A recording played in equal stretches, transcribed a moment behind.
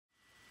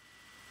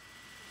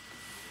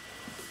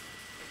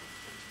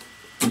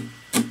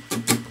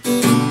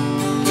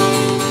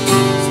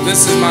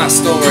this is my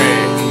story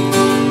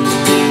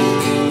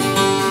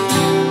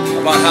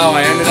about how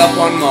I ended up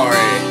on Maury.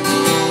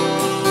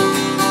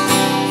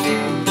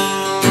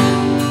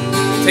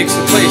 It takes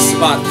place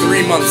about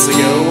 3 months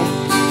ago.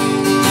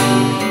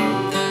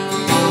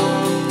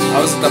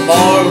 I was at the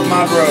bar with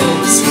my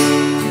bros,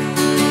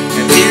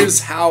 and here's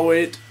how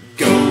it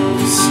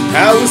goes.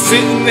 I was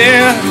sitting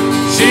there,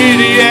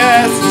 shitty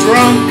ass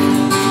drunk.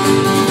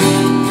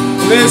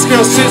 This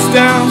girl sits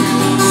down,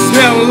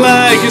 smelling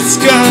like a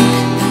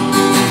skunk.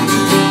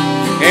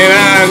 And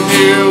I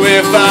knew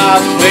if I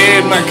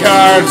played my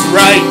cards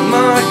right,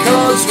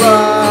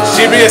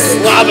 she'd be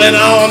slobbing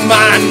on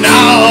my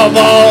knob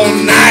all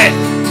night.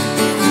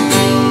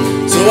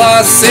 So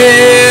I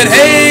said,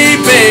 hey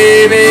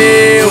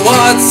baby,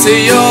 what's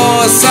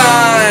your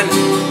sign?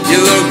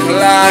 You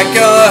look like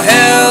a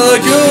hell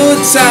of a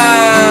good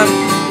time.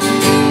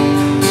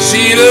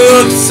 She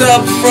looks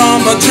up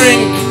from a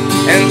drink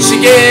and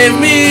she gave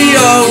me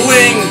a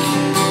wink.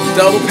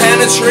 Double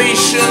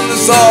penetration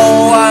is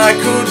all I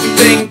could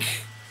think.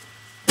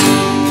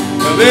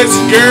 This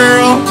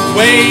girl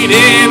weighed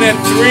in at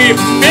 350.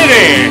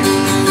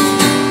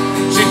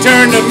 She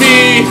turned to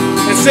me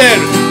and said,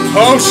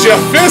 "Oh,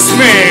 she'll fist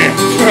me."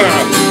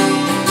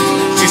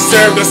 She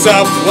served us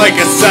up like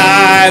a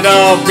side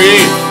of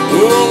beef.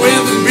 Oh,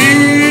 with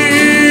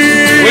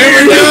beef. When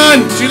we're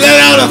done, she let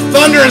out a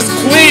thunderous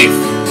queef.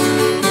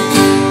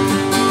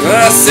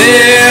 I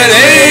said,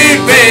 hey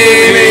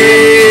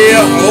baby,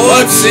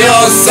 what's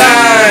your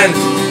sign?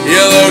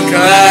 You look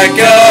like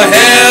a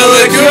hell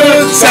of a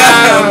good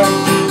time.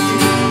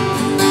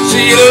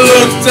 She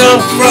looked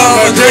up from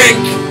a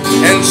drink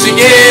and she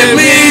gave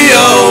me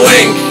a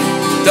wink.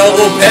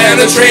 Double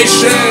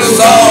penetration is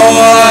all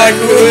I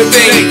could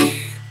think.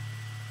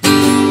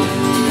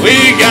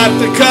 We got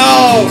the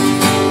call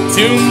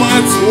 2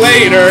 months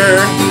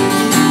later.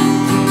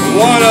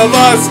 One of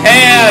us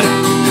had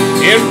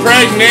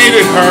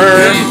impregnated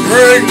her.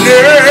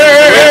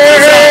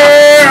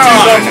 To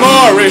the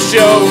Morris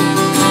show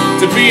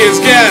to be his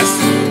guest,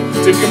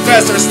 to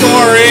confess her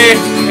story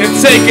and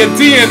take a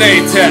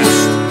DNA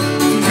test.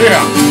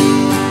 Yeah.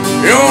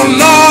 You're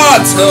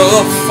not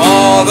a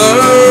father.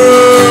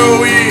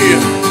 We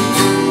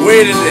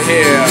waited to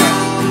hear.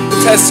 The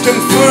test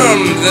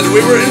confirmed that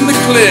we were in the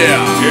clear.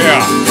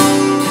 Yeah.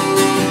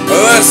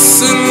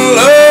 Lesson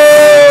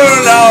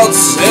learned, I'll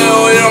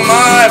tell you,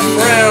 my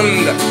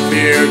friend.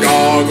 Beer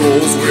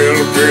goggles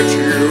will get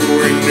you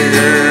in the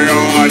end.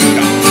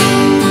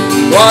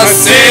 I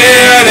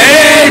said,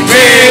 hey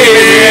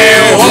baby,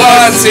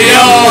 what's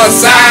your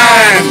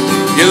sign?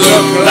 You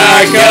look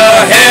like a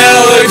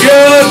hell of a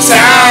good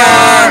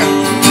time.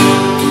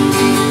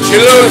 She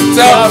looked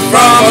up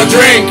from a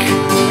drink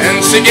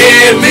and she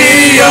gave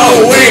me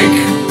a wink.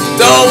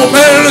 Double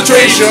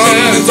penetration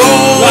is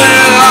all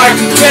that I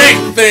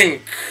can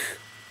think.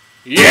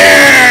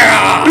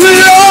 Yeah!